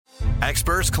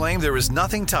Experts claim there is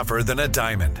nothing tougher than a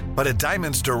diamond. But at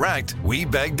Diamonds Direct, we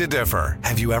beg to differ.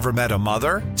 Have you ever met a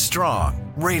mother?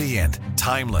 Strong, radiant,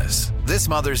 timeless. This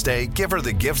Mother's Day, give her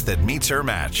the gift that meets her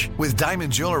match. With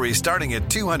diamond jewelry starting at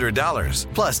 $200.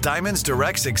 Plus Diamonds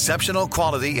Direct's exceptional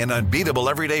quality and unbeatable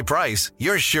everyday price,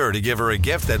 you're sure to give her a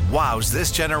gift that wows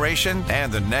this generation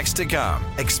and the next to come.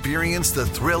 Experience the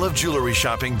thrill of jewelry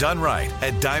shopping done right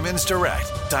at Diamonds Direct.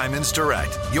 Diamonds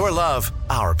Direct. Your love,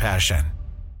 our passion.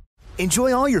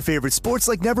 Enjoy all your favorite sports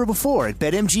like never before at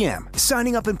BetMGM.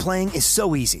 Signing up and playing is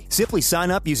so easy. Simply sign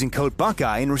up using code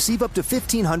Buckeye and receive up to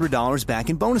 $1,500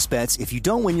 back in bonus bets if you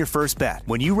don't win your first bet.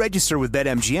 When you register with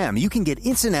BetMGM, you can get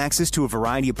instant access to a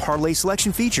variety of parlay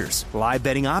selection features, live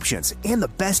betting options, and the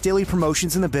best daily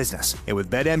promotions in the business. And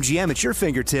with BetMGM at your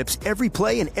fingertips, every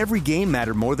play and every game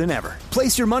matter more than ever.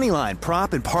 Place your moneyline,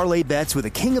 prop, and parlay bets with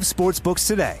the king of sportsbooks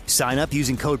today. Sign up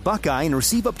using code Buckeye and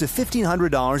receive up to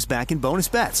 $1,500 back in bonus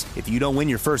bets if you don't win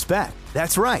your first bet.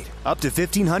 That's right, up to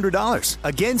 $1,500.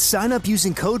 Again, sign up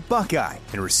using code Buckeye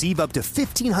and receive up to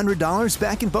 $1,500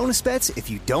 back in bonus bets if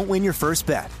you don't win your first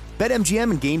bet.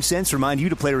 BetMGM and GameSense remind you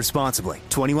to play responsibly.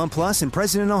 21 plus and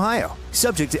present in Ohio.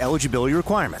 Subject to eligibility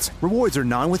requirements. Rewards are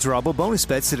non-withdrawable bonus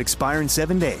bets that expire in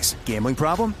 7 days. Gambling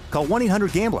problem? Call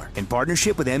 1-800-GAMBLER in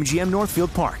partnership with MGM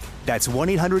Northfield Park. That's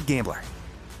 1-800-GAMBLER.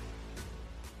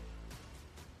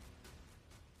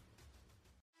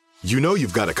 You know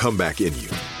you've got a comeback in you.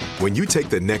 When you take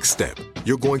the next step,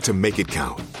 you're going to make it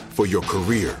count. For your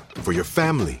career, for your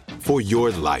family, for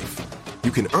your life. You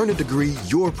can earn a degree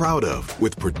you're proud of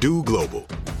with Purdue Global.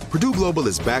 Purdue Global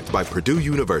is backed by Purdue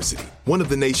University, one of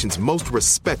the nation's most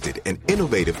respected and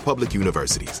innovative public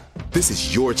universities. This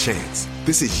is your chance.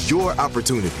 This is your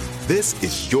opportunity. This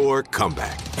is your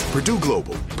comeback. Purdue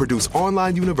Global, Purdue's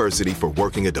online university for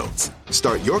working adults.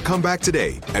 Start your comeback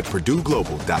today at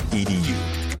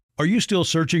purdueglobal.edu. Are you still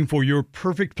searching for your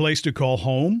perfect place to call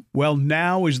home? Well,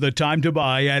 now is the time to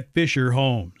buy at Fisher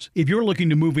Homes. If you're looking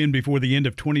to move in before the end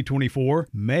of 2024,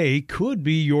 May could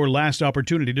be your last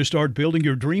opportunity to start building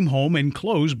your dream home and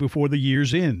close before the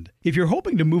year's end. If you're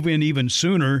hoping to move in even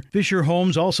sooner, Fisher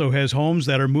Homes also has homes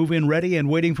that are move-in ready and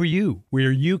waiting for you,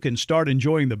 where you can start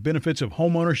enjoying the benefits of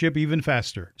homeownership even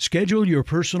faster. Schedule your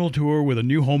personal tour with a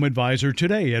new home advisor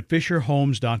today at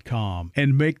FisherHomes.com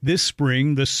and make this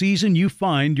spring the season you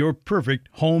find your perfect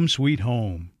home sweet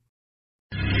home.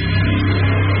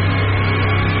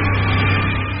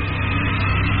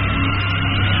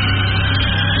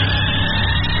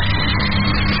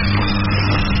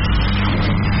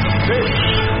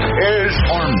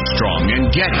 Armstrong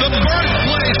and Getty. The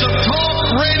birthplace of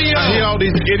talk radio. I hear all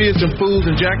these idiots and fools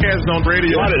and jackasses on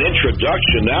radio. What an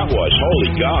introduction that was.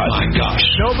 Holy God. My gosh.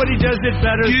 Nobody does it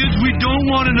better. Kids, we don't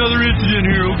want another incident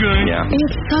here, okay? Yeah.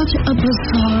 It's such a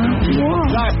bizarre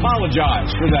world. I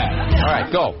apologize for that. All right,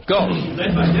 go.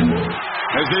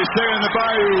 As they say in the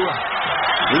bayou,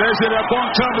 laissez la bon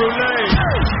temps rouler.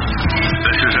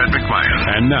 This is Ed McMahon.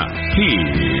 And now,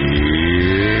 here's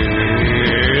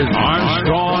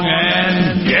Armstrong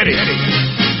and Getty.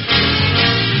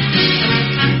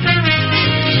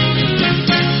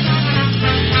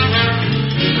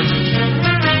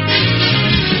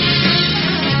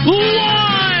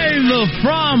 Live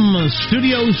from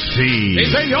Studio C. They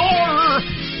say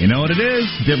You know what it is?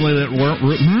 Dimly lit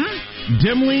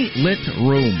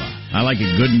room. I like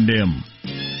it good and dim.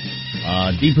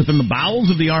 Deep within the bowels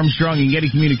of the Armstrong and Getty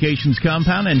Communications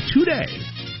compound, and today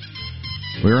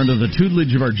we're under the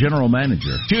tutelage of our general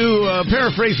manager. To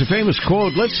paraphrase a famous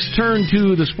quote, let's turn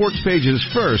to the sports pages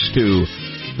first to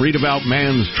read about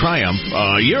man's triumph.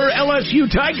 Your LSU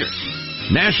Tigers,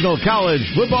 National College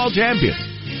Football Champions.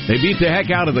 They beat the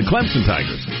heck out of the Clemson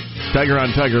Tigers.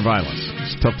 Tiger-on-tiger violence.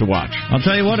 It's tough to watch. I'll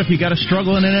tell you what, if you got a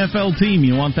struggling NFL team,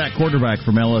 you want that quarterback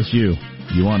from LSU.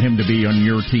 You want him to be on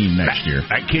your team next year.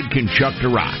 That kid can chuck the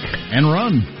rock. And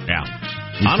run. Yeah.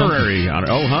 Do Honorary.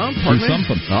 Something. Pardon Do me?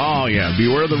 something. Oh, yeah.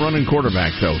 Beware the running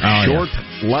quarterback, though. Short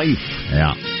life.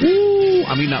 Yeah. Ooh.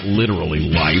 I mean, not literally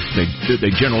life.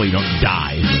 They generally don't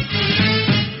die.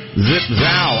 Zip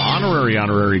Zhao,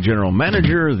 honorary general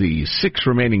manager. The 6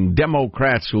 remaining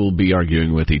Democrats will be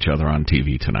arguing with each other on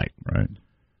TV tonight. Right.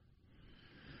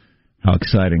 How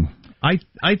exciting.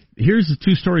 Here's the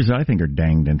 2 stories that I think are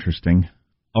danged interesting.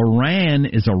 Iran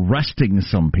is arresting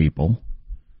some people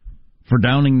for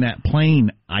downing that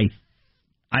plane.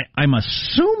 I'm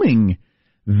assuming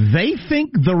they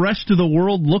think the rest of the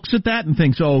world looks at that and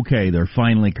thinks, oh, okay, they're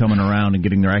finally coming around and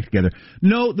getting their act together.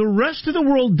 No, the rest of the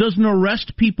world doesn't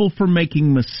arrest people for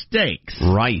making mistakes.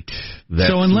 Right.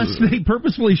 So unless they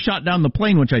purposefully shot down the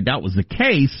plane, which I doubt was the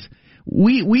case,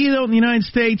 we in the United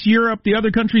States, Europe, the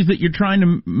other countries that you're trying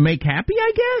to make happy,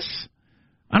 I guess.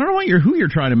 I don't know who you're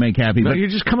trying to make happy. No, but you're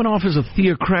just coming off as a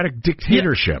theocratic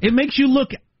dictatorship. Yeah, it makes you look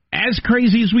as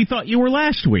crazy as we thought you were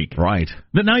last week. Right.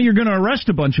 That now you're going to arrest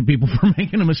a bunch of people for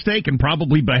making a mistake and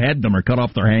probably behead them or cut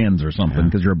off their hands or something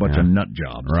because you're a bunch of nut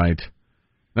jobs. Right.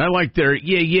 I like their,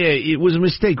 it was a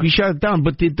mistake. We shot it down,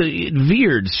 but it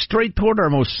veered straight toward our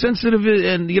most sensitive,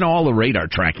 and, all the radar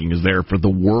tracking is there for the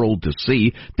world to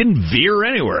see. Didn't veer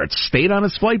anywhere. It stayed on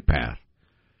its flight path.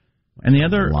 And the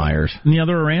other liars. And the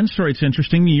other Iran story, it's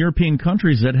interesting, the European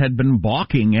countries that had been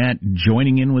balking at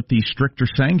joining in with these stricter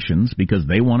sanctions because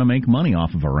they want to make money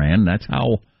off of Iran. That's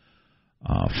how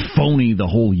phony the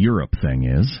whole Europe thing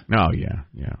is. Oh, yeah.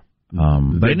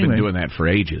 They've been doing that for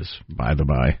ages, by the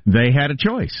by. They had a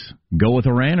choice. Go with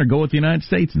Iran or go with the United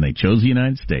States, and they chose the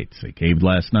United States. They caved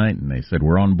last night, and they said,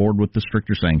 we're on board with the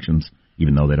stricter sanctions,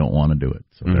 even though they don't want to do it.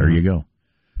 So there you go.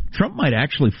 Trump might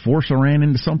actually force Iran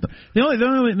into something. The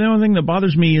only thing that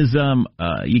bothers me is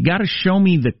you got to show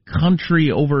me the country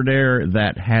over there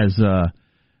that has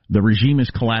the regime has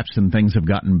collapsed and things have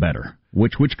gotten better.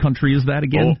 Which country is that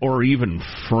again? Or even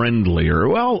friendlier.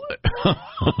 Well,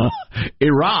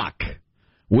 Iraq,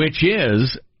 which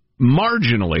is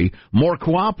marginally more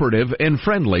cooperative and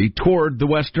friendly toward the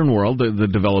Western world, the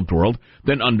developed world,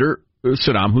 than under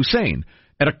Saddam Hussein,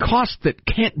 at a cost that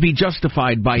can't be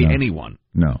justified by anyone.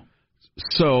 No.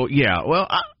 So,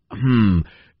 and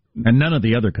none of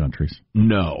the other countries.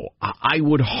 No. I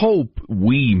would hope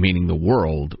we, meaning the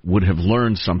world, would have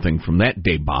learned something from that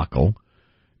debacle.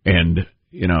 And,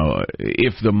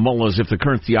 if the mullahs, if the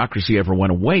current theocracy ever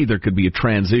went away, there could be a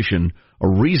transition, a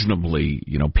reasonably,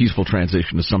 peaceful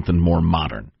transition to something more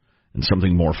modern and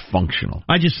something more functional.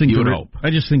 I just think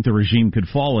the regime could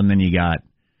fall, and then you got,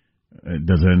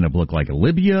 does it end up look like a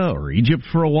Libya or Egypt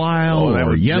for a while,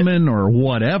 or Yemen or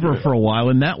whatever for a while,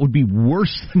 and that would be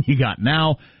worse than you got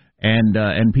now.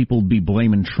 And people would be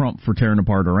blaming Trump for tearing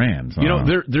apart Iran. So,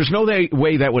 there's no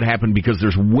way that would happen because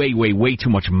there's way too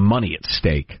much money at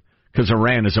stake. Because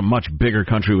Iran is a much bigger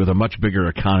country with a much bigger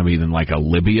economy than like a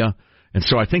Libya. And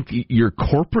so I think your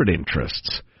corporate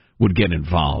interests would get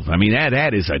involved. I mean,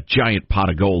 that is a giant pot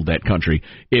of gold, that country,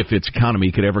 if its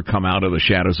economy could ever come out of the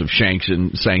shadows of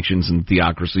sanctions and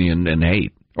theocracy and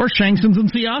hate. Or sanctions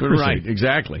and theocracy. Right,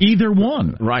 exactly. Either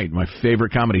one. Right, my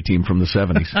favorite comedy team from the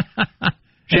 70s.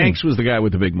 Shanks was the guy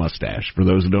with the big mustache, for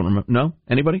those who don't remember. No?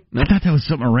 Anybody? No? I thought that was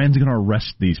something Iran's going to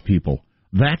arrest these people.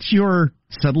 That's your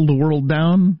settle the world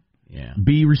down,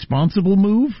 be responsible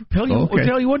move? Tell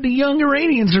you what, the young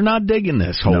Iranians are not digging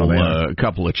this whole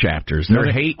couple of chapters.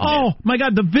 They're hating it. My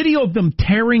God, the video of them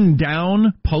tearing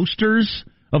down posters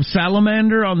of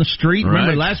Salamander on the street. Right.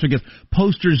 Remember last week,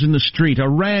 posters in the street.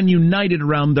 Iran united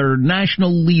around their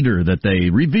national leader that they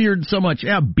revered so much.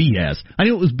 Yeah, BS. I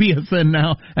knew it was BS then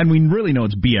now, and we really know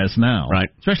it's BS now. Right.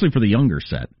 Especially for the younger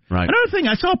set. Right. Another thing,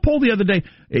 I saw a poll the other day.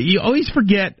 You always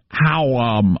forget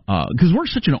how, because we're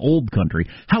such an old country,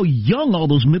 how young all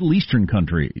those Middle Eastern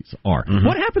countries are. Mm-hmm.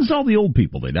 What happens to all the old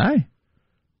people? They die?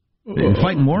 They're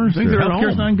fighting wars? Their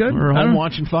healthcare's not good? Or home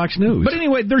watching Fox News. But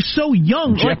anyway, they're so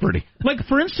young. Jeopardy. Like,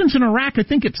 for instance, in Iraq, I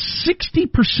think it's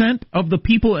 60% of the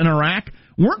people in Iraq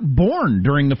weren't born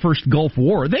during the first Gulf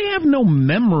War. They have no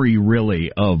memory,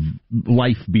 really, of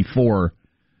life before.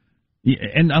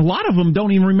 And a lot of them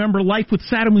don't even remember life with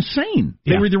Saddam Hussein.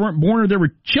 They either weren't born or they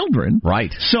were children.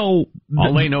 Right. So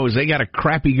all they know is they got a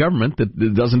crappy government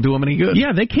that doesn't do them any good.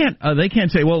 Yeah, they can't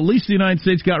say, well, at least the United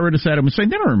States got rid of Saddam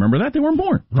Hussein. They don't remember that. They weren't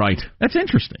born. Right. That's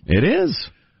interesting. It is.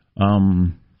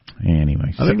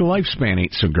 Anyway. I think the lifespan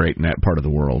ain't so great in that part of the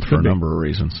world for a number of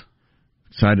reasons.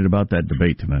 Excited about that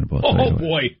debate tonight.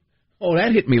 Boy. Oh,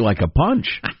 that hit me like a punch.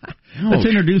 Let's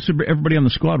introduce everybody on the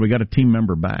squad. We got a team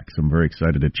member back, so I'm very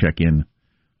excited to check in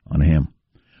on him.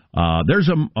 There's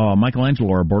Michelangelo,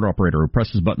 our board operator, who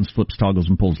presses buttons, flips, toggles,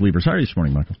 and pulls levers. How are you this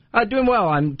morning, Michael? Doing well.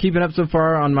 I'm keeping up so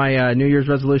far on my New Year's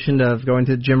resolution of going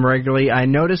to the gym regularly. I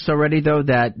noticed already, though,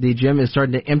 that the gym is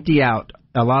starting to empty out.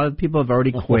 A lot of people have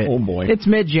already quit. Oh, boy. It's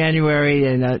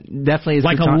mid-January, and definitely is...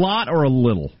 Like a lot or a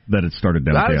little that it started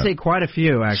to empty out? I would say quite a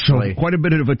few, actually. So quite a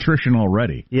bit of attrition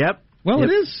already. Yep. Well,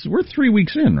 it is. We're 3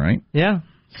 weeks in, right? Yeah.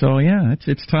 So,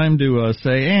 it's time to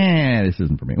say, this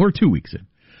isn't for me. We're 2 weeks in.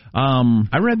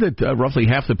 I read that roughly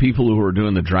half the people who are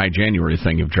doing the dry January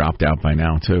thing have dropped out by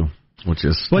now, too, which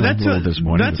is a little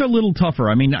disappointing. That's a little tougher.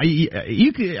 I mean,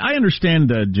 I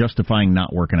understand justifying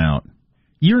not working out.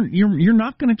 You're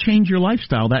not going to change your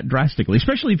lifestyle that drastically,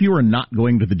 especially if you are not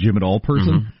going to the gym at all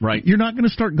person. Mm-hmm. Right. You're not going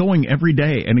to start going every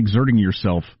day and exerting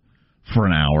yourself for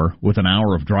an hour with an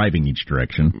hour of driving each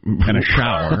direction and a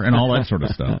shower and all that sort of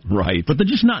stuff. Right. But the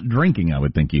just not drinking, I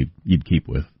would think you'd keep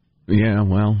with. Yeah,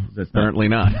 well, apparently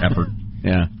not. Effort.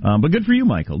 Yeah. But good for you,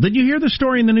 Michael. Did you hear the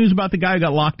story in the news about the guy who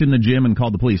got locked in the gym and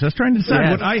called the police? I was trying to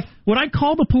decide, would I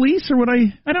call the police or would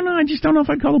I don't know. I just don't know if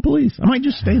I'd call the police. I might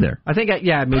just stay there. I think,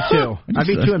 me too. I'd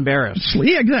be too embarrassed.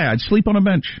 Yeah, exactly. I'd sleep on a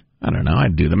bench. I don't know.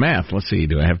 I'd do the math. Let's see.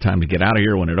 Do I have time to get out of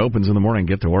here when it opens in the morning and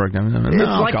get to work? It's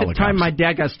like the time my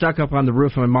dad got stuck up on the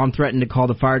roof and my mom threatened to call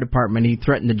the fire department. He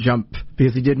threatened to jump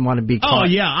because he didn't want to be caught. Oh,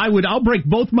 yeah. I'll break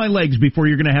both my legs before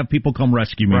you're going to have people come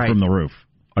rescue me from the roof.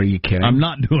 Are you kidding? I'm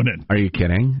not doing it. Are you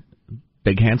kidding?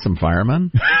 Big handsome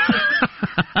fireman?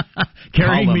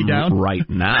 Carrying me down? Right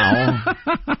now.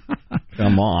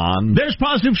 Come on. There's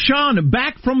positive Sean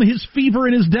back from his fever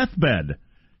in his deathbed.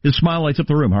 His smile lights up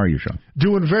the room. How are you, Sean?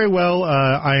 Doing very well.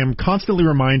 I am constantly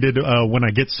reminded when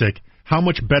I get sick how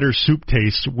much better soup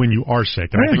tastes when you are sick.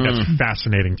 And I think that's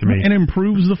fascinating to me. And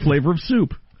improves the flavor of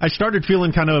soup. I started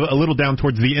feeling kind of a little down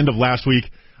towards the end of last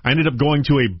week. I ended up going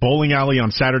to a bowling alley on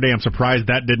Saturday. I'm surprised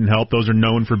that didn't help. Those are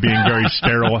known for being very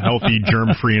sterile, healthy,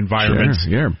 germ-free environments.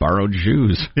 Sure, borrowed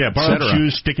shoes. Yeah, borrowed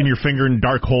shoes, sticking your finger in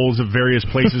dark holes of various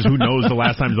places. Who knows the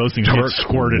last time those things get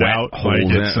squirted out?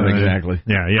 Exactly.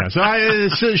 Yeah. So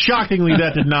shockingly,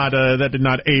 that did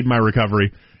not aid my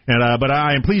recovery. But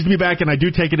I am pleased to be back, and I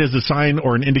do take it as a sign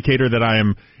or an indicator that I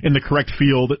am in the correct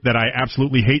field, that I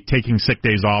absolutely hate taking sick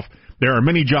days off. There are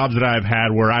many jobs that I've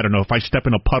had where, I don't know, if I step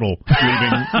in a puddle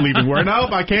leaving work,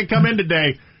 nope, I can't come in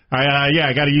today. I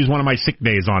got to use one of my sick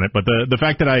days on it. But the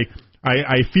fact that I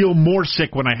feel more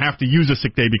sick when I have to use a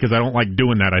sick day because I don't like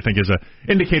doing that, I think is an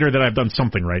indicator that I've done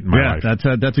something right in my life.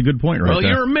 That's a good point, right? Well,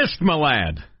 you're missed, my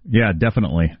lad. Yeah,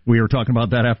 definitely. We were talking about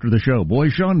that after the show. Boy,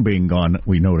 Sean being gone,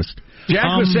 we noticed.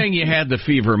 Jack was saying you had the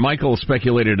fever. Michael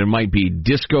speculated it might be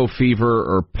disco fever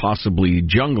or possibly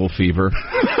jungle fever.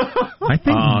 I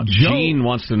think Gene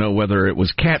wants to know whether it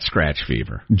was cat scratch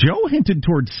fever. Joe hinted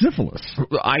towards syphilis.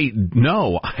 I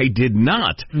did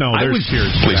not. No, there's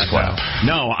tears. Please clap.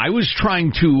 No, I was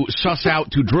trying to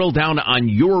drill down on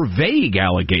your vague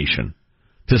allegation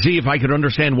to see if I could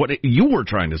understand what you were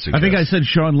trying to suggest. I think I said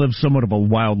Sean lives somewhat of a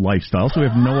wild lifestyle, so we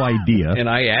have no idea. And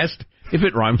I asked if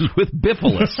it rhymes with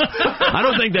bifilus. I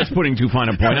don't think that's putting too fine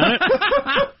a point on it.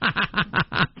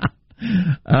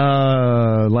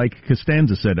 Like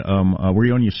Costanza said, were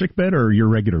you on your sick bed or your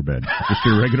regular bed? Just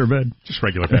your regular bed? Just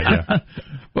regular bed, yeah.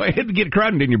 Well, it had to get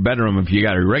crowded in your bedroom if you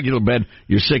got your regular bed,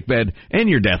 your sick bed, and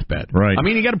your deathbed. Right. I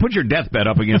mean, you got to put your deathbed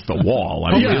up against the wall.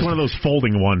 I mean, it's one of those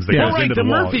folding ones that goes into the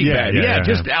wall. Murphy bed. Yeah,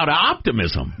 just out of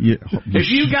optimism. Yeah. If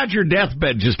you got your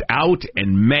deathbed just out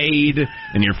and made,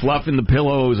 and you're fluffing the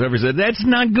pillows, everything, that's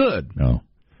not good. No.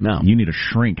 You need a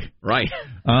shrink. Right.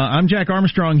 I'm Jack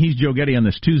Armstrong. He's Joe Getty on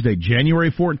this Tuesday,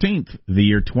 January 14th, the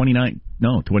year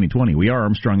 2020. We are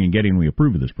Armstrong and Getty, and we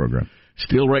approve of this program.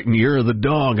 Still writing Year of the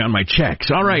Dog on my checks.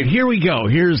 All right, here we go.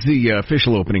 Here's the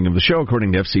official opening of the show,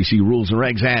 according to FCC rules and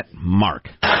regs at Mark.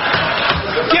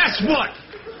 Guess what?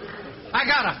 I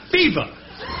got a fever.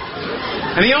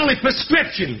 And the only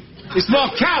prescription is more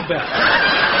cowbell.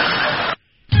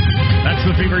 That's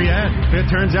the fever you had. It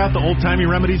turns out the old-timey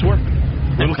remedies work.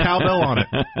 Little cowbell on it.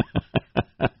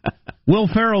 Will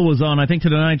Ferrell was on, I think,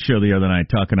 Tonight Show the other night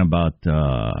talking about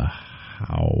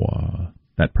how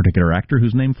that particular actor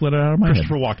whose name fled out of my head.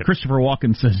 Christopher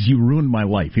Walken says, "You ruined my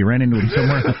life." He ran into him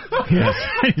somewhere. Yes.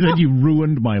 He said, "You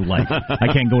ruined my life. I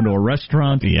can't go into a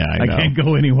restaurant. Yeah, I know. I can't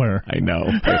go anywhere." I know.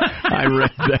 I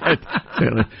read that.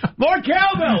 More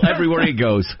cowbell everywhere he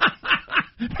goes.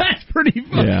 That's pretty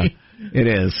funny. Yeah, it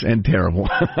is, and terrible.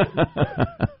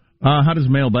 How does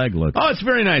Mailbag look? Oh, it's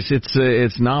very nice.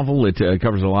 It's novel. It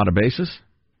covers a lot of bases.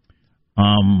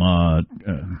 Yeah.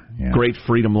 Great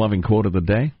freedom-loving quote of the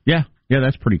day. Yeah,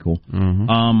 that's pretty cool. Mm-hmm.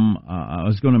 I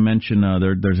was going to mention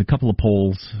there's a couple of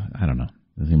polls. I don't know.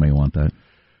 Does anybody want that?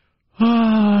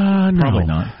 No. Probably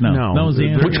not. No. Is the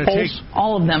answer. Which polls?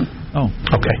 All of them. Oh,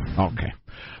 okay.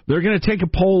 They're going to take a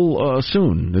poll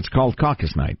soon. It's called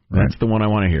Caucus Night. That's the one I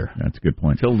want to hear. That's a good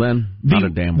point. Till then, not a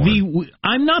damn word.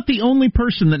 I'm not the only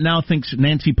person that now thinks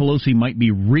Nancy Pelosi might be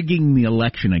rigging the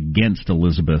election against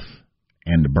Elizabeth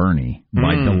and Bernie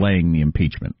by delaying the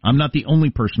impeachment. I'm not the only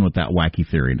person with that wacky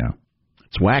theory now.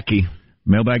 It's wacky.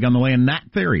 Mailbag on the way, and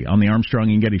that theory on the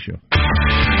Armstrong and Getty Show.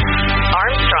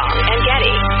 Armstrong and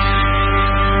Getty.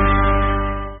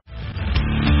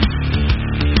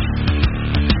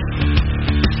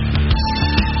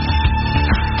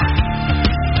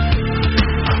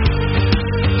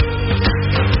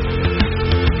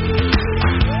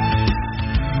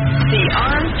 The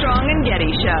Armstrong and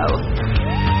Getty Show.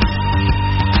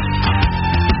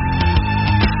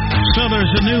 So there's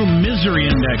There's a new misery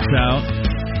index out.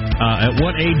 At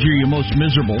what age are you most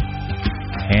miserable?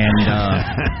 And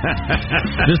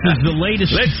this is the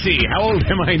latest. Let's see. How old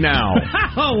am I now?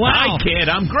 Oh, wow. Hi, kid.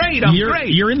 I'm great. I'm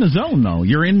great. You're in the zone, though.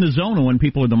 You're in the zone of when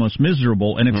people are the most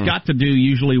miserable, and it's got to do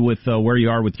usually with where you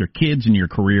are with your kids and your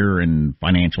career and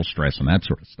financial stress and that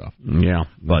sort of stuff. Yeah.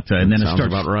 But and then it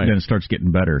starts about right. Then it starts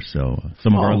getting better. So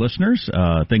some of our listeners,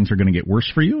 things are going to get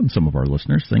worse for you, and some of our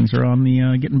listeners, things are on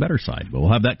the getting better side. But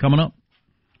we'll have that coming up.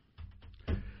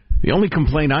 The only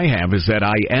complaint I have is that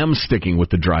I am sticking with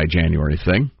the dry January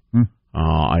thing.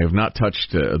 I have not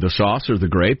touched the sauce or the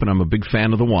grape, and I'm a big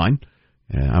fan of the wine.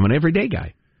 I'm an everyday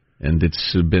guy, and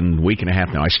it's been a week and a half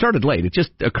now. I started late. It just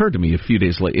occurred to me a few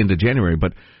days late into January,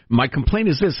 but my complaint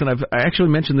is this, and I actually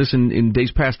mentioned this in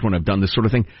days past when I've done this sort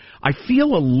of thing. I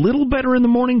feel a little better in the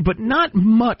morning, but not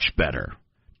much better.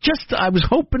 Just, I was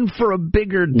hoping for a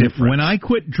bigger difference. When I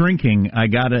quit drinking, I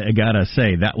gotta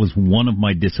say that was one of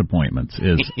my disappointments.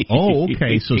 Is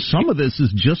okay, so some of this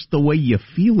is just the way you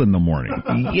feel in the morning.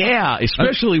 Yeah,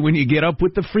 especially when you get up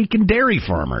with the freaking dairy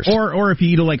farmers, or if you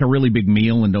eat like a really big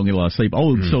meal and don't get a lot of sleep.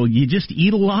 Oh, so you just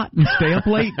eat a lot and stay up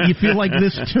late? You feel like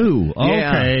this too?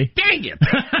 Okay, yeah. Dang it!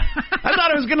 I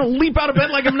thought I was going to leap out of bed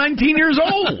like I'm 19 years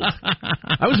old.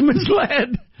 I was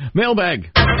misled. Mailbag.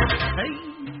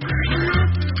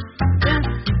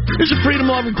 Here's a Freedom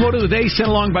Loving quote of the day sent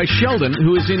along by Sheldon,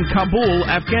 who is in Kabul,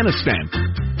 Afghanistan.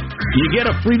 You get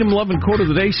a Freedom Loving quote of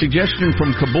the day suggestion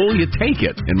from Kabul, you take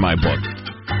it, in my book.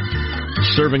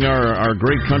 Serving our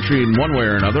great country in one way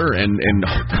or another, and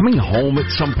coming home at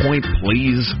some point,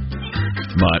 please.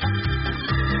 But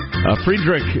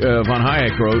Friedrich von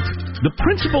Hayek wrote, the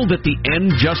principle that the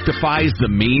end justifies the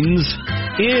means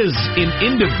is, in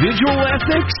individual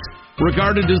ethics,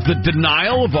 regarded as the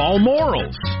denial of all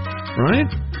morals. Right?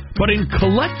 But in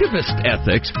collectivist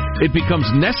ethics, it becomes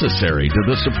necessary to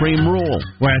the supreme rule.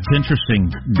 Well, it's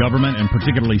interesting. Government, and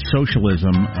particularly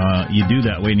socialism, you do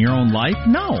that way in your own life?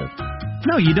 No,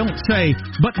 you don't say,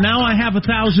 but now I have $1,000.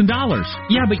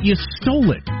 Yeah, but you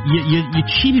stole it. You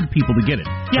cheated people to get it.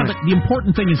 Yeah, right. But the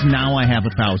important thing is now I have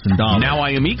 $1,000. Now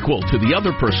I am equal to the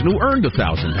other person who earned $1,000.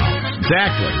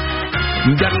 Exactly.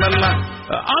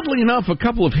 Oddly enough, a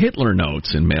couple of Hitler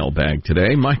notes in mailbag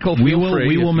today. Michael, we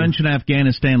will mention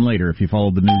Afghanistan later if you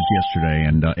followed the news yesterday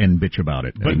and bitch about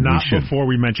it. But not before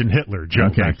we mention Hitler.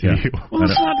 Jump back to you. Well,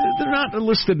 they're not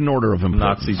listed in order of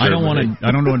importance. I don't want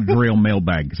to derail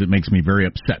mailbag because it makes me very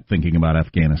upset thinking about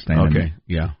Afghanistan. Okay,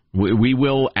 yeah, we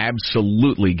will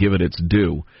absolutely give it its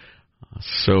due.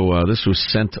 So this was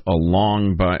sent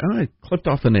along by I clipped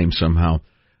off the name somehow.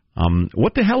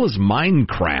 What the hell is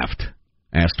Minecraft?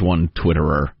 Asked one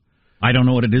Twitterer. I don't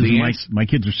know what it is. My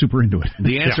kids are super into it.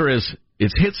 The answer is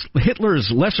it's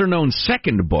Hitler's lesser-known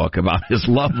second book about his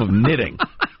love of knitting.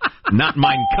 Not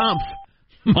Mein Kampf,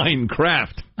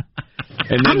 Minecraft.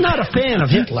 And then, I'm not a fan of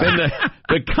Hitler. Then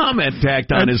the comment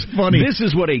tacked on is funny. This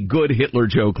is what a good Hitler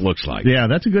joke looks like. Yeah,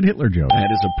 that's a good Hitler joke.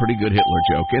 That is a pretty good Hitler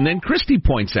joke. And then Christy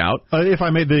points out, if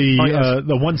I made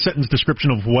the one sentence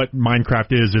description of what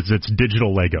Minecraft is it's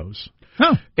digital Legos.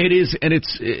 Oh. It is, and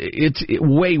it's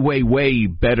way, way, way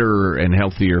better and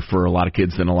healthier for a lot of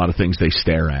kids than a lot of things they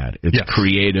stare at. It's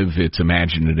creative, it's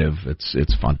imaginative,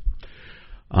 it's fun.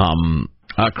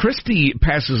 Christy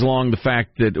passes along the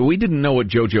fact that we didn't know what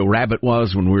Jojo Rabbit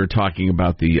was when we were talking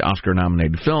about the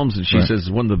Oscar-nominated films, and she says it's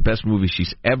one of the best movies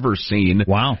she's ever seen.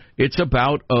 Wow. It's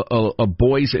about a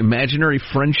boy's imaginary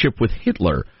friendship with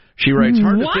Hitler. She writes,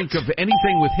 hard to think of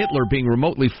anything with Hitler being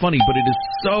remotely funny, but it is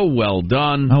so well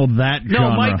done. Oh, that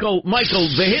genre. No, Michael,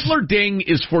 the Hitler ding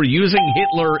is for using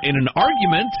Hitler in an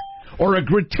argument or a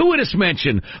gratuitous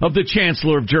mention of the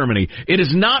Chancellor of Germany. It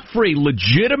is not for a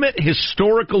legitimate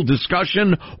historical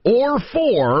discussion or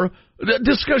for the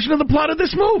discussion of the plot of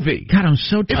this movie. God, I'm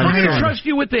so tired. If we're going to trust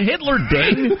you with the Hitler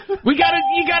ding, you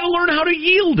got to learn how to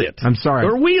yield it. I'm sorry.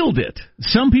 Or wield it.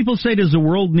 Some people say, does the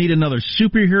world need another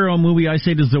superhero movie? I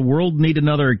say, does the world need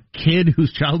another kid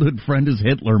whose childhood friend is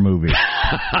Hitler movie?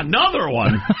 Another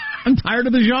one? I'm tired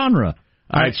of the genre.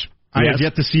 I have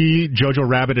yet to see Jojo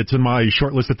Rabbit. It's in my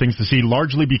short list of things to see,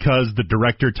 largely because the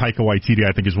director, Taika Waititi,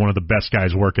 I think is one of the best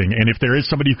guys working. And if there is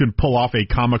somebody who can pull off a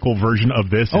comical version of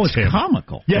this, it's him.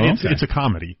 Comical? Yeah, it's a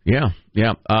comedy. Yeah.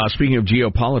 Speaking of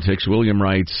geopolitics, William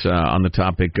writes on the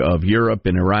topic of Europe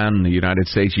and Iran and the United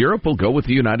States, Europe will go with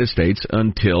the United States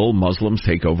until Muslims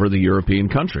take over the European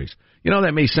countries. You know,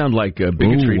 that may sound like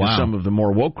bigotry to some of the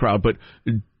more woke crowd, but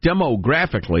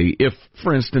demographically, if,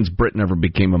 for instance, Britain ever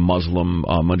became a Muslim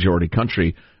majority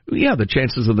country, the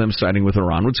chances of them siding with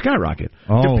Iran would skyrocket,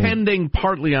 depending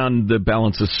partly on the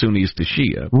balance of Sunnis to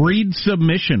Shia. Read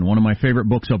Submission, one of my favorite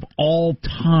books of all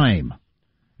time.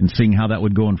 and seeing how that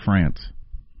would go in France.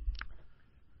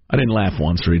 I didn't laugh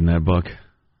once reading that book.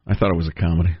 I thought it was a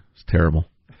comedy. It's terrible.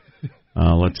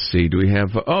 Let's see. Do we have...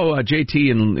 JT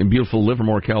in beautiful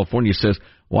Livermore, California says,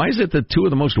 why is it that two of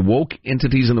the most woke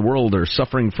entities in the world are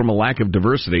suffering from a lack of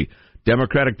diversity?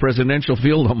 Democratic presidential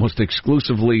field, almost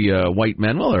exclusively white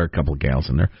men. Well, there are a couple of gals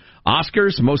in there.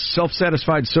 Oscars, most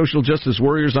self-satisfied social justice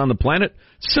warriors on the planet.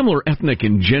 Similar ethnic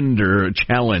and gender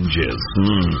challenges.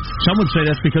 Some would say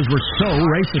that's because we're so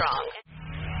racist.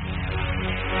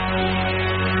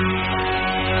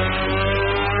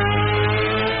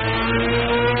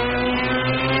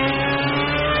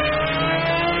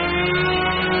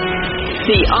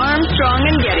 The Armstrong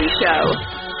and Getty Show.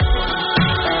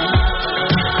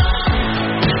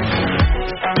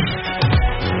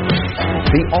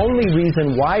 The only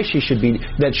reason why she's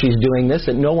doing this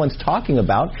that no one's talking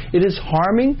about, it is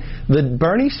harming the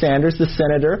Bernie Sanders, the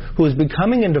senator who is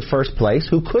becoming into first place,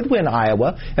 who could win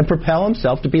Iowa and propel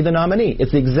himself to be the nominee.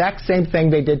 It's the exact same thing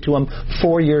they did to him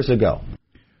 4 years ago.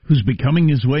 Who's becoming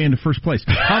his way into first place.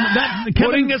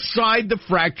 Putting aside the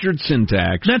fractured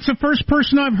syntax. That's the first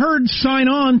person I've heard sign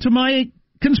on to my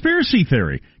conspiracy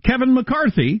theory. Kevin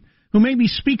McCarthy, who may be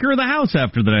Speaker of the House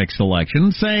after the next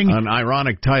election, saying... An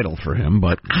ironic title for him,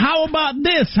 but... How about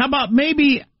this? How about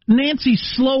maybe Nancy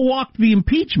slow-walked the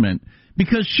impeachment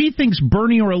because she thinks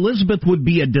Bernie or Elizabeth would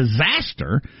be a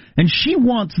disaster, and she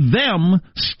wants them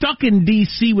stuck in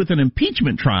D.C. with an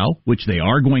impeachment trial, which they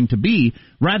are going to be,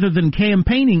 rather than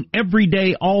campaigning every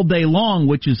day, all day long,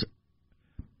 which has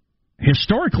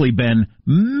historically been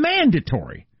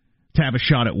mandatory to have a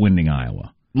shot at winning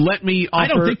Iowa. I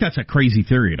don't think that's a crazy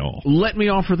theory at all. Let me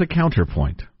offer the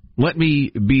counterpoint. Let me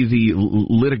be the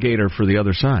litigator for the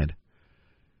other side.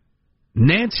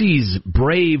 Nancy's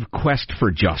brave quest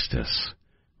for justice,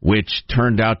 which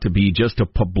turned out to be just a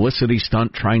publicity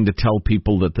stunt trying to tell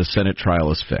people that the Senate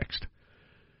trial is fixed,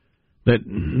 that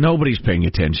nobody's paying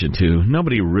attention to,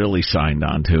 nobody really signed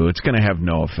on to, it's going to have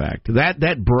no effect.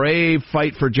 That brave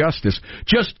fight for justice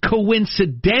just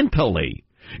coincidentally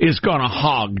is going to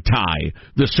hog-tie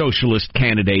the socialist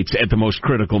candidates at the most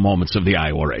critical moments of the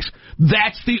Iowa race.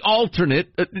 That's the alternate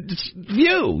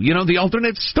view, the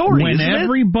alternate story, when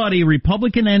everybody,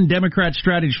 Republican and Democrat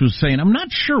strategist, was saying, I'm not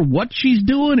sure what she's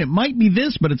doing, it might be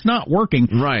this, but it's not working.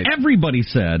 Right. Everybody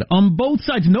said, on both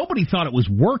sides, nobody thought it was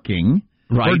working.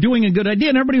 Right. Or doing a good idea,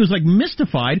 and everybody was like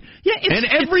mystified. Yeah,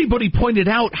 everybody pointed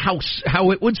out how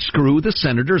it would screw the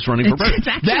senators running for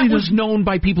president. That was known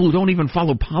by people who don't even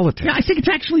follow politics. Yeah, I think it's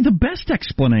actually the best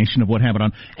explanation of what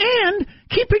happened and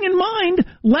keeping in mind,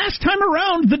 last time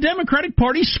around, the Democratic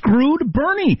Party screwed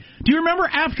Bernie. Do you remember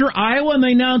after Iowa, and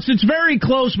they announced it's very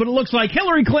close, but it looks like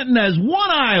Hillary Clinton has won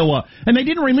Iowa, and they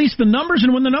didn't release the numbers,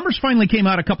 and when the numbers finally came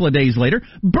out a couple of days later,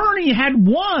 Bernie had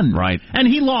won. Right. And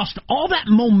he lost all that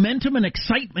momentum and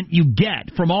excitement you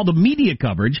get from all the media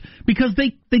coverage because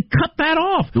they cut that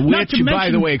off. Which,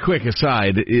 by the way, quick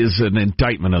aside, is an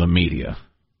indictment of the media.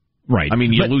 Right. I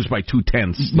mean, you lose by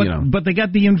 0.2. But they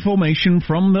got the information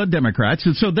from the Democrats,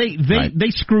 and so they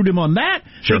screwed him on that.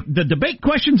 Sure. The debate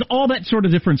questions, all that sort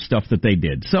of different stuff that they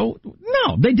did. So,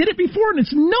 no, they did it before, and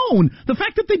it's known. The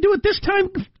fact that they do it this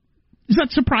time, is that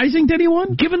surprising to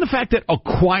anyone? Given the fact that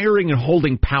acquiring and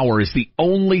holding power is the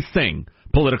only thing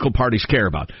political parties care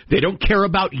about. They don't care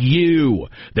about you.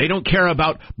 They don't care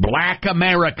about black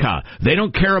America. They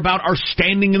don't care about our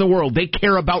standing in the world. They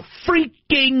care about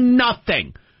freaking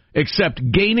nothing except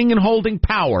gaining and holding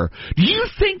power. Do you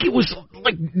think it was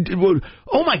like,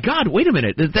 oh my God, wait a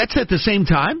minute, that's at the same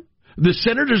time? The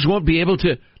senators won't be able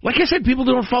to, like I said, people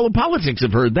who don't follow politics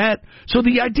have heard that. So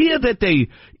the idea that they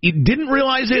didn't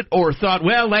realize it or thought,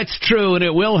 well, that's true and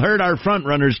it will hurt our front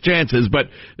runners' chances, but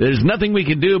there's nothing we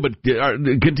can do but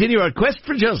continue our quest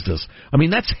for justice. I mean,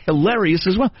 that's hilarious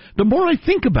as well. The more I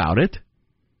think about it,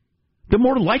 the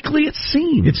more likely it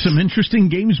seems. It's some interesting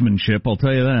gamesmanship, I'll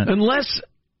tell you that. Unless...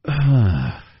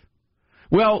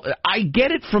 Well, I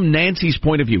get it from Nancy's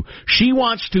point of view. She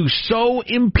wants to so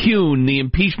impugn the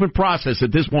impeachment process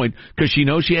at this point because she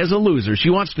knows she has a loser. She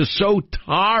wants to so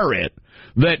tar it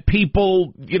that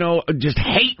people, just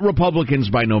hate Republicans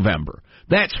by November.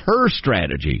 That's her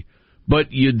strategy.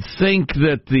 But you'd think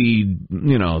that the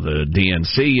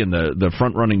DNC and the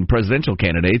front-running presidential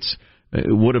candidates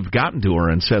would have gotten to her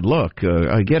and said, look,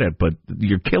 I get it, but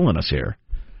you're killing us here.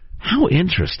 How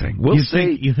interesting.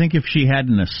 You think if she had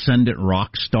an ascendant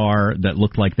rock star that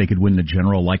looked like they could win the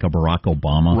general like a Barack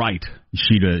Obama, right?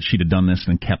 She'd have done this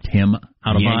and kept him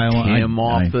out of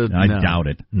Iowa? I doubt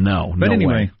it. No, but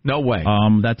anyway, no way.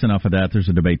 That's enough of that. There's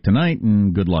a debate tonight,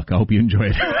 and good luck. I hope you enjoy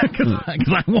it because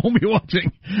I won't be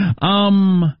watching.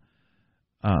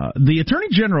 the Attorney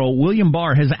General, William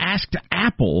Barr, has asked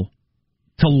Apple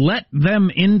to let them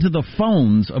into the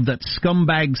phones of that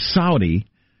scumbag Saudi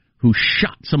who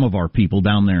shot some of our people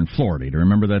down there in Florida. Do you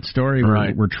remember that story?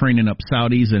 Right. We're training up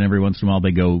Saudis, and every once in a while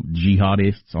they go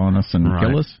jihadists on us and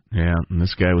kill us. Yeah, and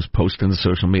this guy was posting to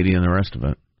social media and the rest of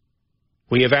it.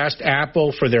 We have asked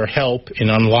Apple for their help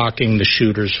in unlocking the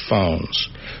shooter's phones.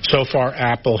 So far,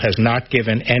 Apple has not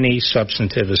given any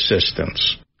substantive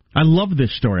assistance. I love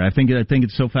this story. I think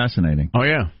it's so fascinating. Oh,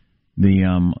 yeah.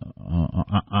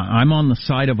 I'm on the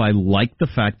side of I like the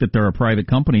fact that there are private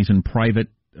companies and private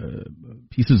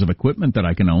pieces of equipment that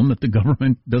I can own that the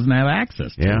government doesn't have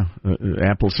access to. Yeah,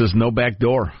 Apple says no back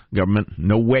door, government,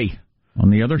 no way. On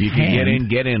the other hand, you can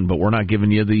get in, but we're not giving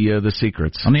you the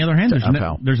secrets. On the other hand,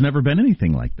 there's never been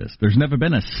anything like this. There's never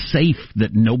been a safe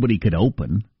that nobody could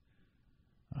open,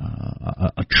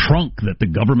 a trunk that the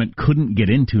government couldn't get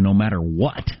into no matter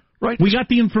what. Right. We got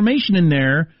the information in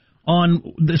there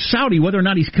on the Saudi, whether or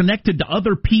not he's connected to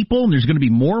other people, and there's going to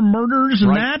be more murders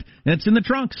and that. And it's in the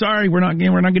trunk. Sorry, we're not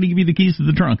going to give you the keys to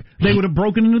the trunk. They would have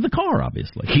broken into the car,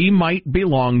 obviously. He might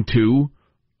belong to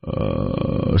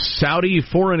Saudi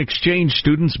foreign exchange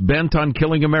students bent on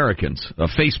killing Americans, a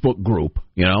Facebook group,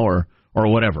 or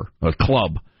whatever, a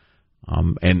club.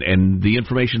 And the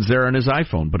information's there on his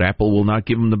iPhone, but Apple will not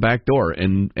give him the back door.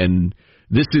 And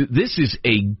this is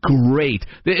a great.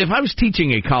 If I was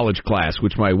teaching a college class,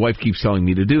 which my wife keeps telling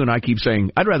me to do, and I keep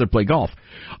saying I'd rather play golf,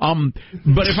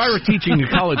 but if I were teaching a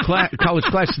college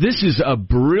class, this is a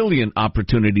brilliant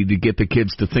opportunity to get the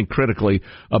kids to think critically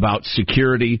about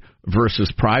security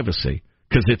versus privacy,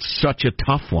 because it's such a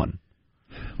tough one.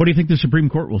 What do you think the Supreme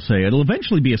Court will say? It'll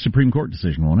eventually be a Supreme Court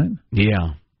decision, won't it?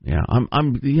 Yeah.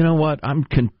 I'm. You know what? I'm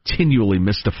continually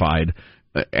mystified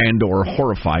and or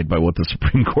horrified by what the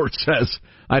Supreme Court says.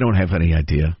 I don't have any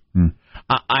idea.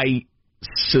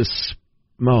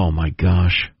 Oh my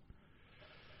gosh.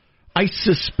 I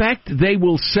suspect they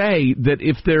will say that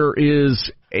if there is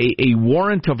a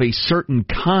warrant of a certain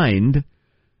kind.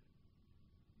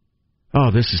 Oh,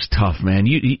 this is tough, man.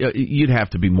 You'd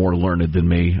have to be more learned than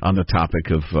me on the topic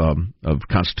of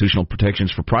constitutional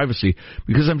protections for privacy,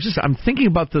 because I'm thinking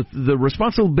about the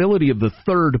responsibility of the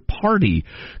third party.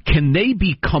 Can they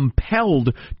be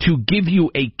compelled to give you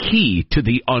a key to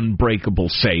the unbreakable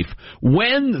safe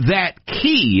when that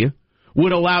key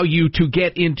would allow you to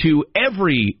get into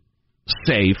every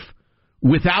safe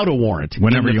without a warrant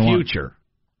whenever in the you future? Want.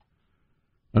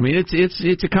 I mean,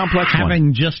 it's a complex one.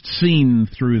 Having just seen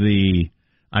through the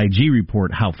IG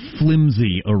report how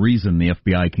flimsy a reason the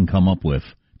FBI can come up with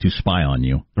to spy on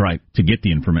you, right? To get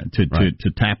the information,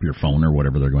 to tap your phone or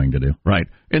whatever they're going to do, right?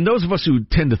 And those of us who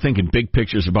tend to think in big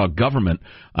pictures about government,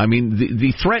 I mean,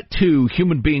 the threat to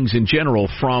human beings in general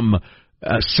from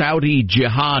Saudi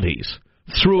jihadis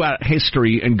throughout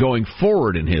history and going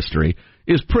forward in history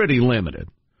is pretty limited.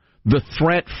 The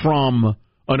threat from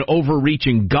an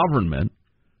overreaching government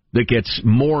that gets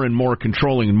more and more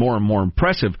controlling and more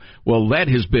impressive, well,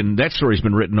 that story's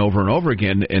been written over and over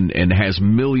again and has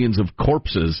millions of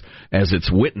corpses as its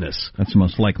witness. That's the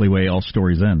most likely way all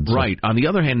stories end. So. Right. On the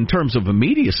other hand, in terms of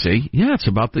immediacy, it's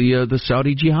about the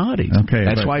Saudi jihadis. Okay,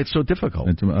 that's why it's so difficult.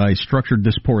 I structured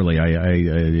this poorly. I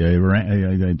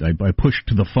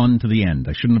pushed the fun to the end.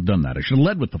 I shouldn't have done that. I should have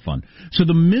led with the fun. So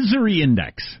the misery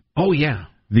index. Oh, yeah.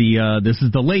 This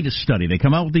is the latest study. They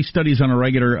come out with these studies on a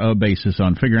regular basis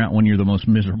on figuring out when you're the most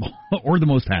miserable or the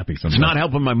most happy. Sometimes. It's not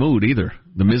helping my mood either.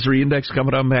 The misery index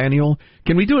coming up annual.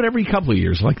 Can we do it every couple of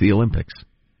years like the Olympics?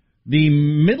 The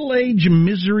middle age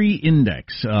misery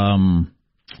index.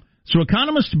 So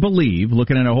economists believe,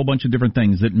 looking at a whole bunch of different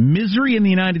things, that misery in the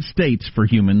United States for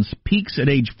humans peaks at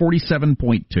age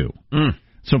 47.2.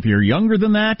 So if you're younger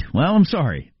than that, well, I'm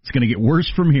sorry. It's going to get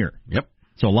worse from here. Yep.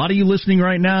 So a lot of you listening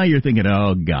right now, you're thinking,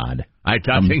 oh, God. I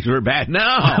thought things were bad. No.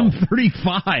 I'm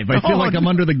 35. I feel like I'm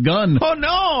under the gun. Oh,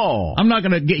 no. I'm not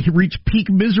going to reach peak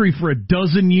misery for a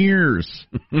dozen years.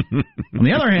 On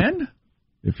the other hand,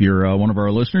 if you're one of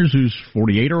our listeners who's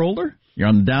 48 or older, you're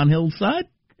on the downhill side,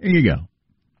 there you go.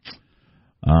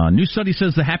 New study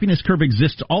says the happiness curve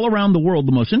exists all around the world.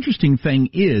 The most interesting thing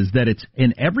is that it's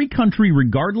in every country,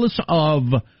 regardless of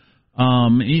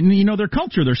their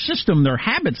culture, their system, their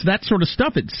habits, that sort of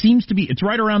stuff. It seems to be, it's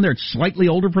right around there. It's slightly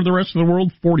older for the rest of the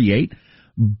world, 48.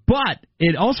 But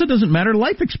it also doesn't matter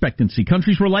life expectancy.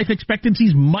 Countries where life expectancy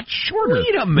is much shorter.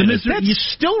 Wait a minute. You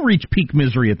still reach peak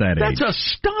misery at that age. That's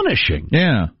astonishing.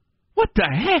 Yeah. What the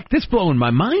heck? That's blowing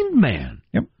my mind, man.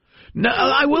 Yep. Now,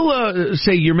 I will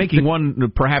say you're making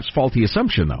one perhaps faulty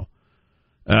assumption, though.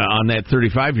 on that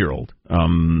 35-year-old.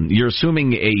 You're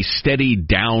assuming a steady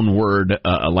downward,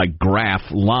 like graph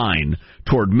line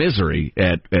toward misery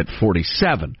at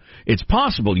 47. It's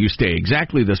possible you stay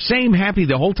exactly the same, happy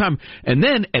the whole time, and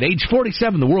then at age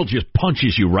 47, the world just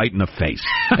punches you right in the face,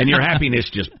 and your happiness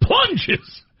just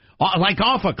plunges like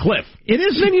off a cliff. It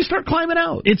is. And then you start climbing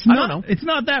out. It's not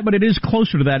that, but it is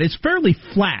closer to that. It's fairly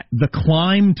flat. The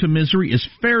climb to misery is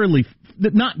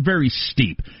not very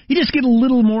steep. You just get a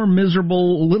little more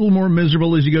miserable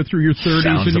as you go through your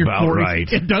 30s and your 40s.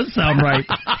 Right. It does sound right.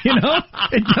 It does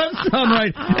sound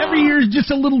right. Every year is just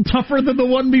a little tougher than the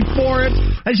one before it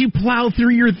as you plow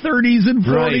through your 30s and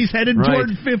 40s headed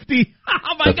toward 50.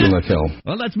 Oh, my God. Like hell.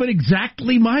 Well, that's been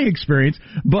exactly my experience.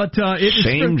 But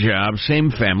same job,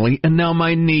 same family, and now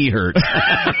my knee hurts.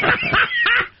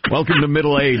 Welcome to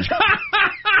middle age.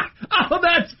 Oh,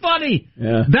 that's funny.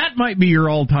 Yeah. That might be your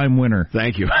all-time winner.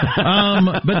 Thank you.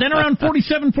 But then around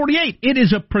 47, 48, it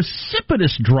is a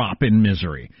precipitous drop in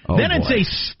misery. Then it's a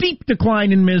steep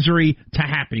decline in misery to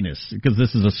happiness, because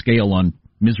this is a scale on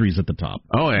misery's at the top.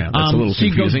 Oh, yeah, that's a little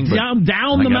confusing. So you go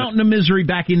down the mountain of misery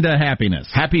back into happiness.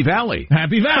 Happy Valley.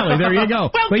 Happy Valley, there you go.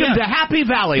 Welcome to Happy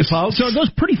Valley, folks. So it goes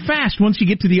pretty fast once you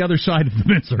get to the other side of the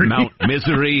misery. Mount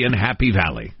Misery and Happy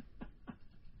Valley.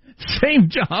 Same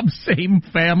job, same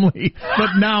family,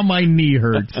 but now my knee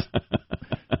hurts. What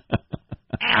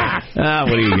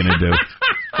are you going to do?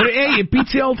 But, hey, it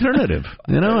beats the alternative.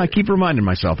 I keep reminding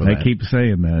myself of that. I keep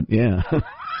saying that. Yeah.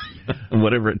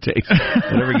 Whatever it takes.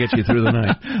 Whatever gets you through the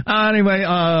night. Anyway,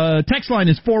 text line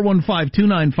is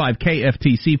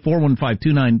 415-295-KFTC,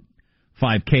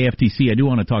 415-295-KFTC. I do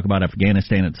want to talk about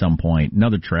Afghanistan at some point.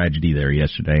 Another tragedy there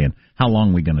yesterday, and how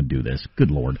long are we going to do this?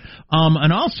 Good Lord.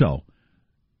 And also,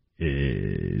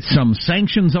 some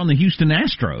sanctions on the Houston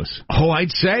Astros. Oh,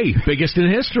 I'd say biggest in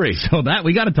history. So that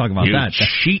we got to talk about that.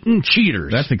 Cheating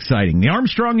cheaters. That's exciting. The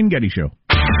Armstrong and Getty Show.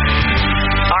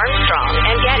 Armstrong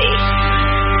and Getty.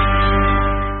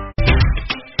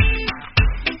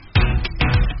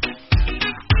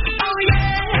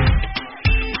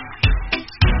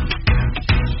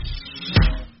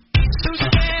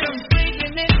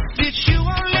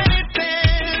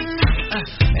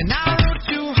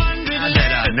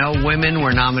 No women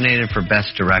were nominated for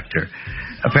Best Director.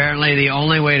 Apparently, the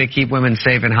only way to keep women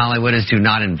safe in Hollywood is to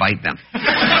not invite them.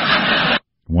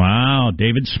 Wow,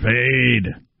 David Spade.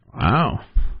 Wow.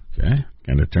 Okay,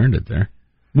 kind of turned it there.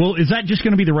 Well, is that just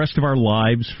going to be the rest of our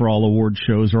lives for all award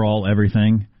shows or all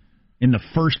everything? In the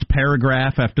first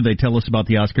paragraph after they tell us about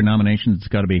the Oscar nominations, it's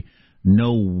got to be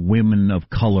no women of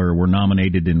color were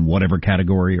nominated in whatever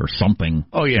category or something.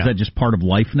 Oh, yeah. Is that just part of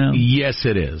life now? Yes,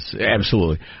 it is.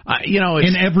 Absolutely.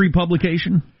 In every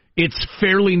publication? It's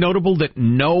fairly notable that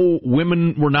no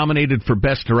women were nominated for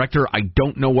Best Director. I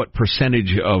don't know what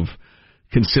percentage of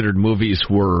considered movies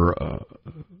were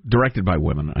directed by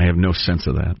women. I have no sense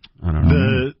of that. I don't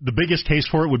know. The biggest case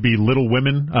for it would be Little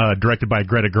Women, directed by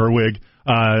Greta Gerwig.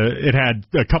 It had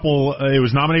a couple. It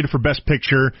was nominated for Best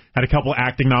Picture. Had a couple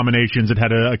acting nominations. It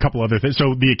had a couple other things.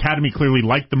 So the Academy clearly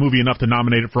liked the movie enough to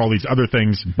nominate it for all these other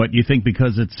things. But you think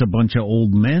because it's a bunch of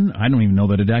old men? I don't even know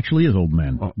that it actually is old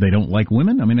men. They don't like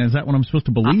women? I mean, is that what I'm supposed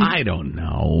to believe? I don't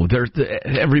know.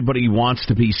 Everybody wants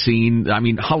to be seen. I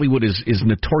mean, Hollywood is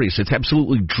notorious. It's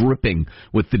absolutely dripping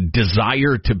with the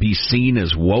desire to be seen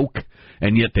as woke,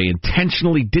 and yet they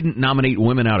intentionally didn't nominate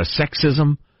women out of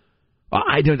sexism.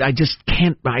 I just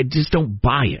don't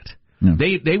buy it. No.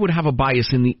 They would have a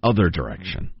bias in the other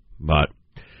direction. But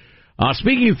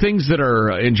speaking of things that are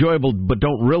enjoyable but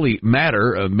don't really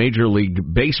matter, Major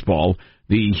League Baseball,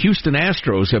 the Houston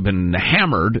Astros have been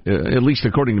hammered, at least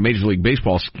according to Major League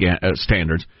Baseball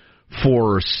standards,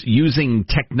 for using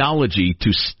technology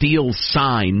to steal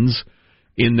signs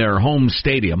in their home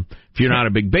stadium. If you're not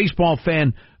a big baseball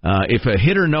fan, if a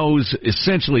hitter knows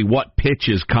essentially what pitch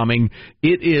is coming,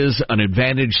 it is an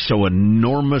advantage so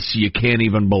enormous you can't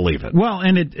even believe it. Well,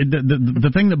 and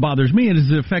the thing that bothers me is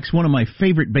it affects one of my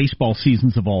favorite baseball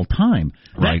seasons of all time.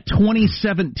 Right. That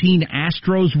 2017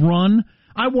 Astros run,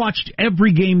 I watched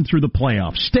every game through the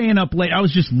playoffs, staying up late. I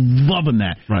was just loving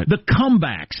that. Right. The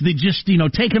comebacks, they just,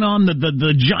 taking on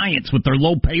the Giants with their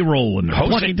low payroll and their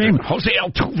Jose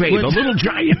Altuve, the little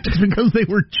giant. Because they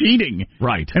were cheating.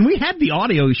 Right. And we had the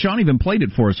audio. Sean even played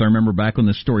it for us. I remember back when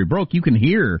this story broke. You can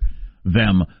hear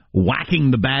them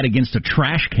whacking the bat against a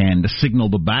trash can to signal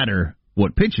the batter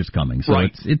what pitch is coming. So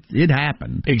right. It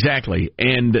happened. Exactly.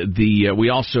 And we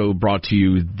also brought to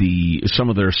you some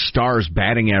of their stars'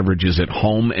 batting averages at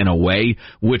home and away,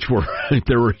 which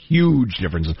there were huge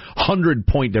differences,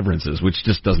 100-point differences, which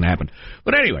just doesn't happen.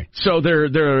 But anyway, so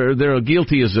they're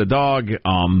guilty as a dog.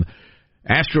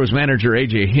 Astros manager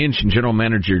A.J. Hinch and general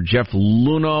manager Jeff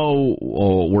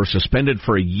Luhnow were suspended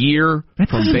for a year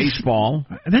from baseball.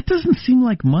 That doesn't seem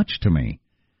like much to me.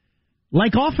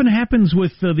 Like often happens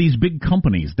with these big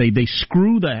companies, they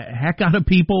screw the heck out of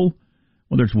people,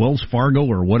 whether it's Wells Fargo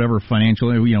or whatever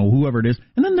financial, whoever it is,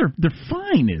 and then their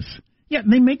fine is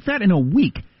they make that in a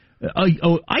week.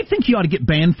 I think you ought to get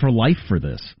banned for life for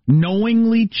this,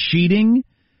 knowingly cheating.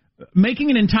 Making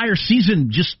an entire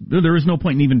season, there is no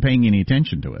point in even paying any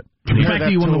attention to it. The fact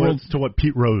that you won the world to what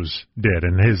Pete Rose did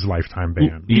in his lifetime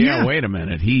ban. Yeah, wait a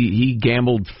minute. He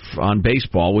gambled on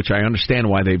baseball, which I understand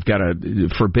why they've got to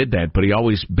forbid that, but he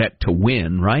always bet to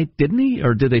win, right? Didn't he?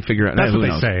 Or did they figure out? That's what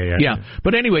they say. Yeah.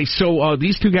 But anyway, so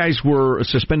these two guys were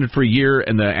suspended for a year,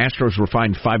 and the Astros were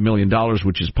fined $5 million,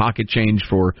 which is pocket change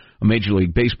for a Major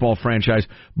League Baseball franchise.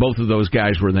 Both of those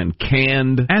guys were then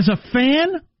canned. As a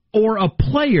fan or a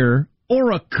player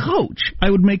or a coach, I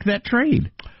would make that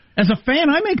trade. As a fan,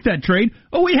 I make that trade.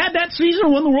 Oh, we had that season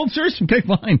and won the World Series? Okay,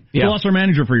 fine. Yeah. We lost our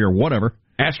manager for a year, whatever.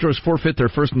 Astros forfeit their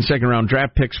first and second round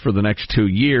draft picks for the next 2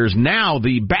 years. Now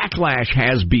the backlash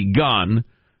has begun.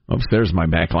 Oops, there's my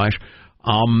backlash.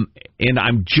 And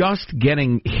I'm just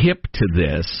getting hip to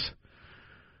this.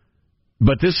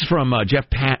 But this is from Jeff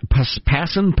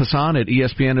Passan at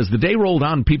ESPN. As the day rolled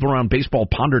on, people around baseball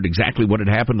pondered exactly what had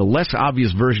happened. A less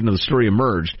obvious version of the story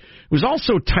emerged. It was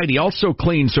also tidy, also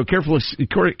clean, so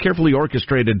carefully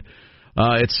orchestrated,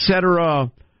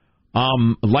 etc.,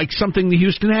 like something the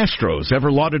Houston Astros,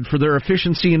 ever lauded for their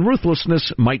efficiency and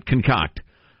ruthlessness, might concoct.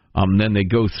 Then they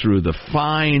go through the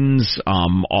fines,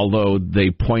 although they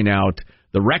point out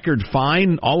the record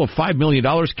fine, all of $5 million,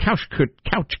 couch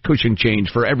cushion change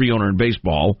for every owner in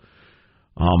baseball.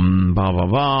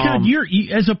 God,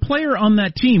 as a player on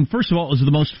that team, first of all, it was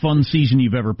the most fun season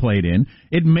you've ever played in.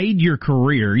 It made your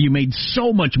career. You made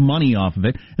so much money off of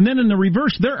it. And then in the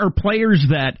reverse, there are players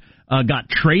that got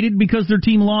traded because their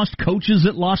team lost, coaches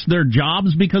that lost their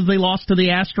jobs because they lost to the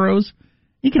Astros.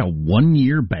 You get a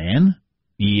 1-year ban?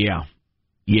 Yeah.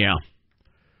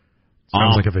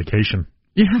 Sounds like a vacation.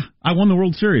 Yeah, I won the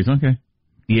World Series. Okay.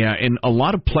 Yeah, and a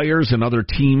lot of players and other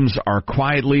teams are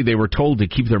they were told to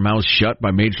keep their mouths shut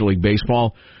by Major League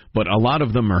Baseball, but a lot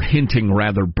of them are hinting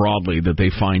rather broadly that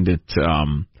they find it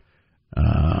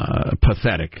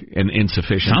pathetic and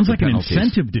insufficient. Sounds like penalties. An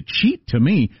incentive to cheat to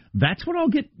me. That's what I'll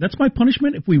get. That's my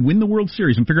punishment if we win the World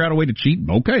Series and figure out a way to cheat.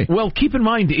 Okay. Well, keep in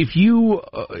mind, if you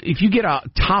get a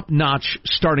top-notch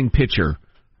starting pitcher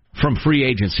from free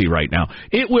agency right now,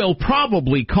 it will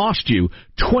probably cost you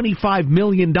 $25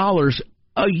 million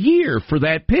a year for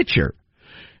that pitcher.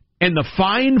 And the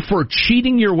fine for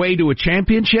cheating your way to a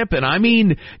championship, and I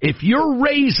mean, if you're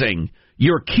raising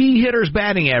your key hitter's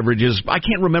batting averages, I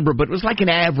can't remember, but it was like an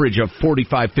average of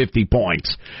 45, 50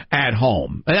 points at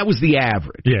home. And that was the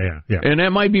average. Yeah. And that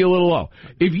might be a little low.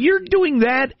 If you're doing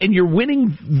that and you're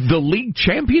winning the league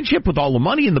championship with all the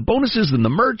money and the bonuses and the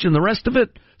merch and the rest of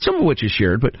it, some of which is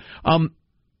shared, but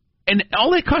and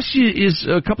all that costs you is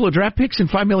a couple of draft picks and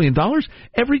 $5 million.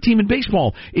 Every team in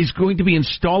baseball is going to be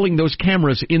installing those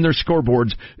cameras in their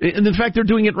scoreboards. And in fact, they're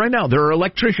doing it right now. There are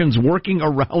electricians working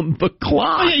around the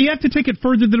clock. Oh, yeah, you have to take it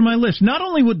further than my list. Not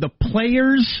only would the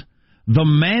players, the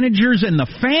managers, and the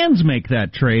fans make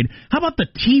that trade, how about the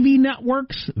TV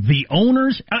networks, the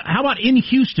owners? How about in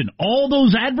Houston, all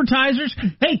those advertisers?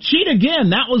 Hey, cheat again.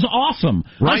 That was awesome.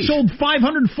 Right. I sold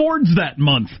 500 Fords that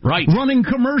month. Right. Running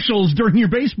commercials during your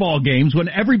baseball games when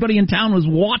everybody in town was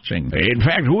watching. In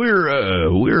fact,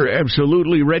 we're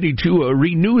absolutely ready to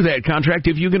renew that contract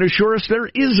if you can assure us there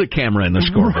is a camera in the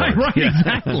scoreboard. Right,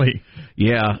 exactly.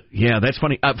 Yeah, that's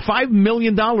funny. $5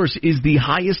 million is the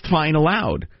highest fine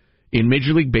allowed in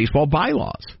Major League Baseball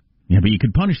bylaws. Yeah, but you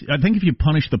could punish. I think if you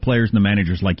punish the players and the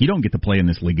managers, like, you don't get to play in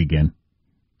this league again.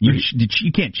 You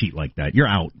can't cheat like that. You're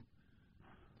out.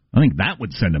 I think that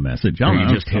would send a message. Or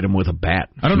you just hit them with a bat.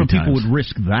 I don't know if people would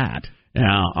risk that. Yeah,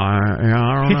 I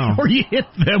don't know. Or you hit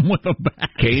them with a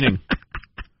bat. Caning.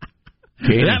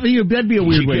 That'd be a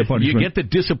weird way to punish them. You get the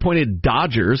disappointed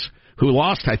Dodgers, who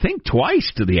lost, I think,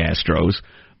 twice to the Astros.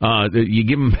 You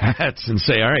give them bats and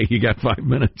say, all right, you got 5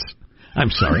 minutes. I'm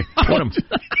sorry. What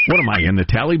am I in the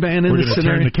Taliban in this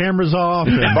scenario? Turn the cameras off.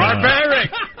 Barbaric.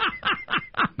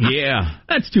 Yeah,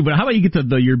 that's too bad. How about you get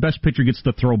your best pitcher gets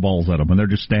to throw balls at them and they're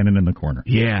just standing in the corner?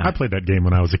 Yeah, I played that game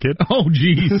when I was a kid. Oh,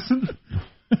 jeez.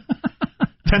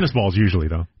 Tennis balls usually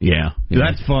though. Yeah,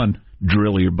 that's fun.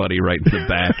 Drill your buddy right in the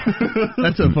back.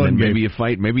 That's a fun game. Maybe you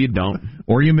fight, maybe you don't.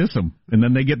 Or you miss them, and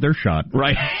then they get their shot.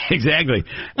 Right, exactly.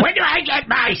 When do I get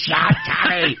my shot,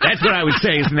 Tommy? That's what I would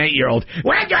say as an 8-year-old.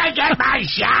 When do I get my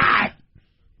shot?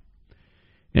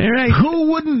 All right.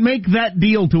 Who wouldn't make that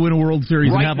deal to win a World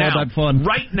Series and have all that fun?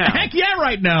 Right now. Heck yeah,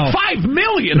 right now. $5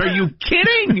 million? Are you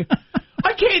kidding?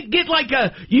 I can't get like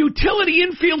a utility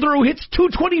infielder who hits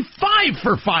 .225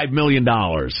 for $5 million.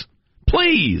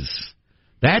 Please.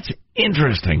 That's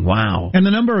interesting. Wow. And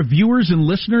the number of viewers and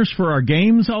listeners for our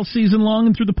games all season long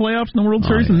and through the playoffs and the World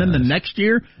Series, and then the next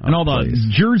year, and all the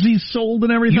jerseys sold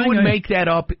and everything. You would make that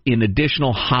up in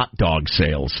additional hot dog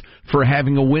sales for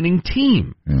having a winning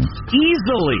team.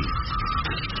 Easily.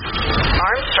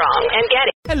 Armstrong and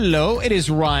Getty. Hello, it is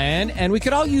Ryan, and we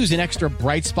could all use an extra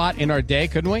bright spot in our day,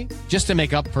 couldn't we? Just to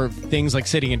make up for things like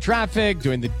sitting in traffic,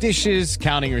 doing the dishes,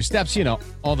 counting your steps, you know,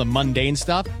 all the mundane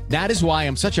stuff. That is why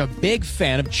I'm such a big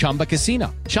fan of Chumba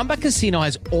Casino. Chumba Casino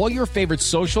has all your favorite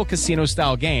social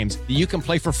casino-style games that you can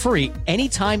play for free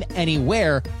anytime,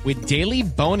 anywhere with daily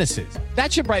bonuses.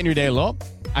 That should brighten your day a little.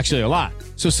 Actually, a lot.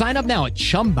 So sign up now at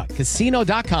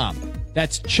ChumbaCasino.com.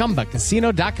 That's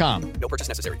ChumbaCasino.com. No purchase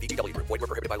necessary. VGW Group. Void where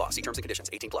prohibited by law. See terms and conditions.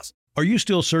 18+. Are you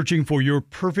still searching for your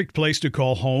perfect place to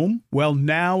call home? Well,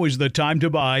 now is the time to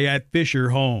buy at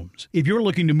Fisher Homes. If you're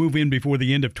looking to move in before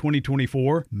the end of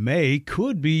 2024, May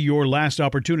could be your last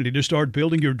opportunity to start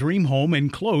building your dream home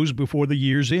and close before the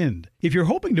year's end. If you're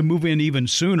hoping to move in even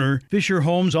sooner, Fisher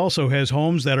Homes also has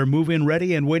homes that are move-in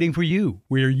ready and waiting for you,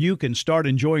 where you can start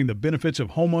enjoying the benefits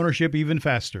of homeownership even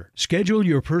faster. Schedule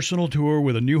your personal tour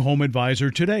with a new home advisor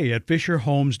today at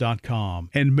FisherHomes.com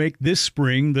and make this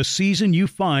spring the season you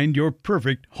find your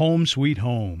perfect home sweet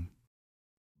home.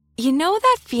 You know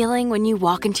that feeling when you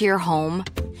walk into your home,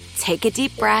 take a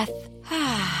deep breath,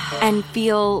 and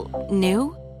feel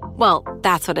new? Well,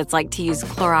 that's what it's like to use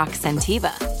Clorox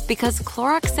Scentiva. Because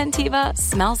Clorox Scentiva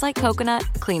smells like coconut,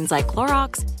 cleans like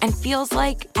Clorox, and feels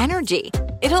like energy.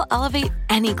 It'll elevate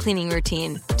any cleaning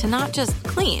routine to not just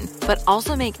clean, but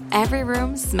also make every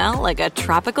room smell like a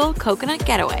tropical coconut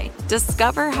getaway.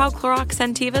 Discover how Clorox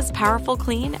Scentiva's powerful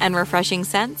clean and refreshing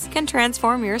scents can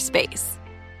transform your space.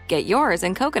 Get yours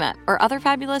in coconut or other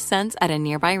fabulous scents at a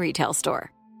nearby retail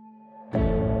store.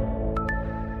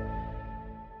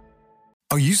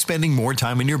 Are you spending more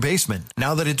time in your basement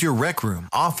now that it's your rec room,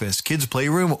 office, kids'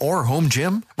 playroom, or home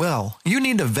gym? Well, you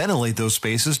need to ventilate those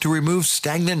spaces to remove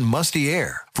stagnant, musty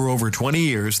air. For over 20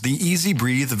 years, the Easy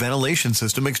Breathe ventilation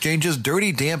system exchanges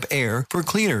dirty, damp air for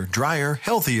cleaner, drier,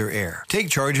 healthier air. Take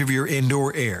charge of your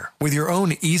indoor air with your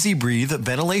own Easy Breathe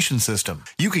ventilation system.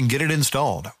 You can get it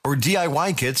installed, or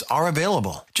DIY kits are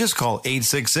available. Just call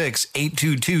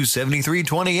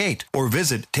 866-822-7328 or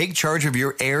visit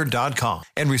takechargeofyourair.com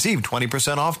and receive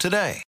 20% off today.